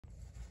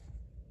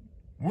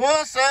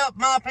What's up,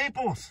 my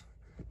peoples?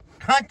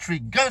 Country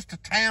goes to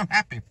town.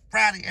 Happy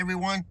Friday,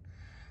 everyone.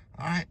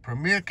 All right,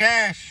 Premier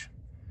Cash,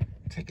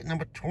 ticket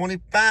number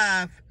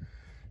 25.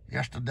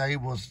 Yesterday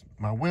was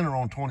my winner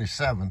on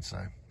 27, so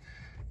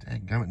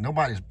dadgummit,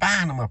 nobody's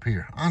buying them up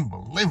here.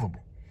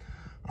 Unbelievable.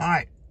 All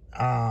right,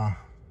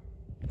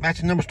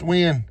 matching numbers to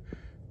win.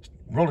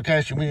 Roller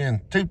cash, you win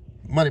 2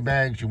 money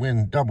bags, you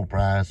win double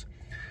prize.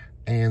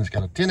 And it's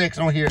got a 10X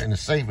on here, and the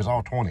safe is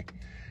all 20.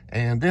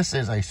 And this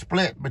is a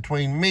split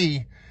between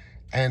me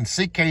and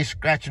CK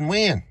Scratchen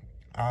Wynne.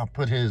 I'll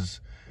put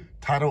his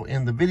title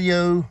in the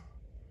video,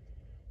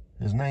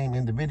 his name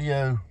in the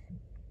video,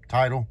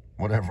 title,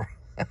 whatever.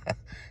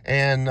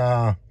 And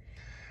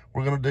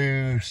we're going to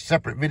do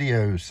separate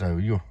videos, so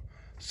you'll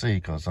see,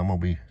 because I'm going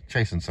to be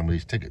chasing some of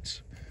these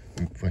tickets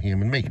for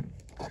him and me.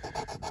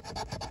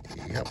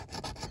 Yep.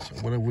 So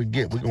whatever we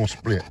get, we're going to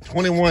split.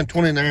 21,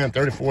 29,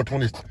 34,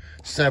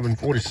 27,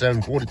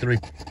 47, 43,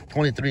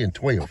 23, and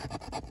 12.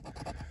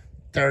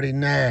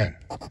 39,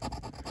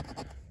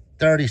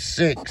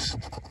 36,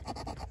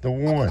 the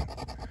 1,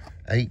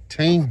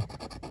 18,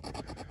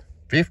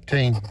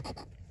 15,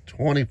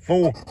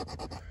 24,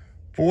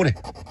 40,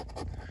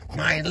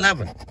 my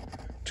 11,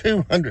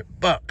 200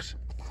 bucks,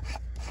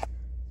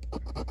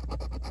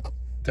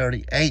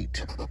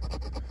 38,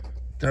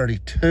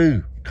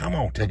 32, come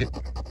on ticket,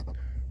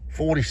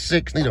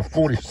 46, need a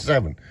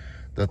 47,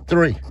 the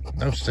 3,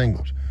 no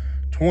singles,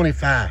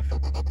 25,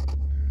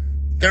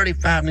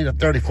 35, need a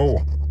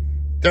 34,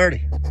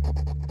 30,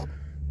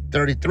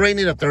 33,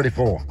 need a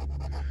 34,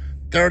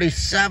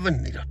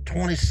 37, need a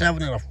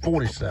 27 and a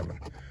 47,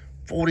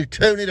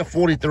 42, need a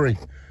 43.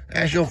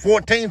 That's your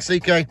 14,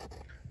 CK.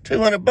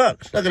 200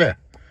 bucks. Look at that.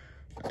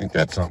 Ain't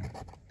that something?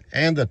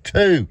 And the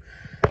 2.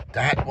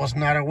 That was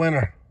not a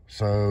winner.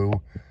 So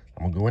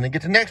I'm going to go in and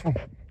get the next one.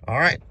 All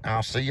right.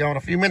 I'll see y'all in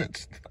a few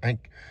minutes.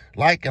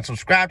 Like and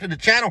subscribe to the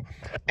channel.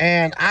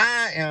 And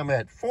I am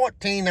at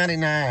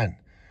 $14.99.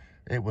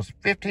 It was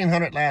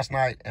 $1,500 last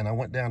night, and I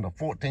went down to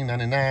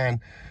 $14.99.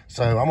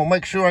 So I'm going to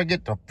make sure I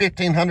get to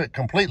 $1,500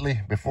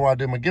 completely before I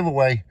do my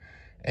giveaway.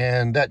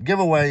 And that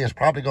giveaway is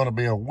probably going to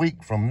be a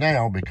week from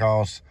now,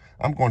 because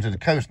I'm going to the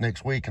coast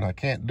next week, and I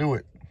can't do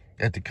it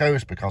at the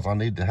coast because I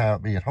need to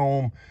be at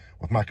home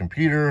with my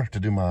computer to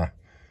do my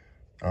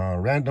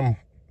random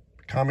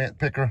comment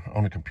picker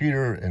on the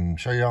computer and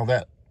show you all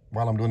that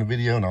while I'm doing the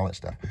video and all that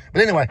stuff.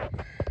 But anyway,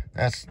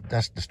 that's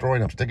the story,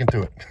 and I'm sticking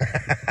to it.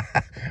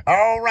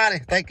 All righty.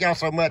 Thank y'all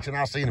so much, and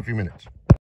I'll see you in a few minutes.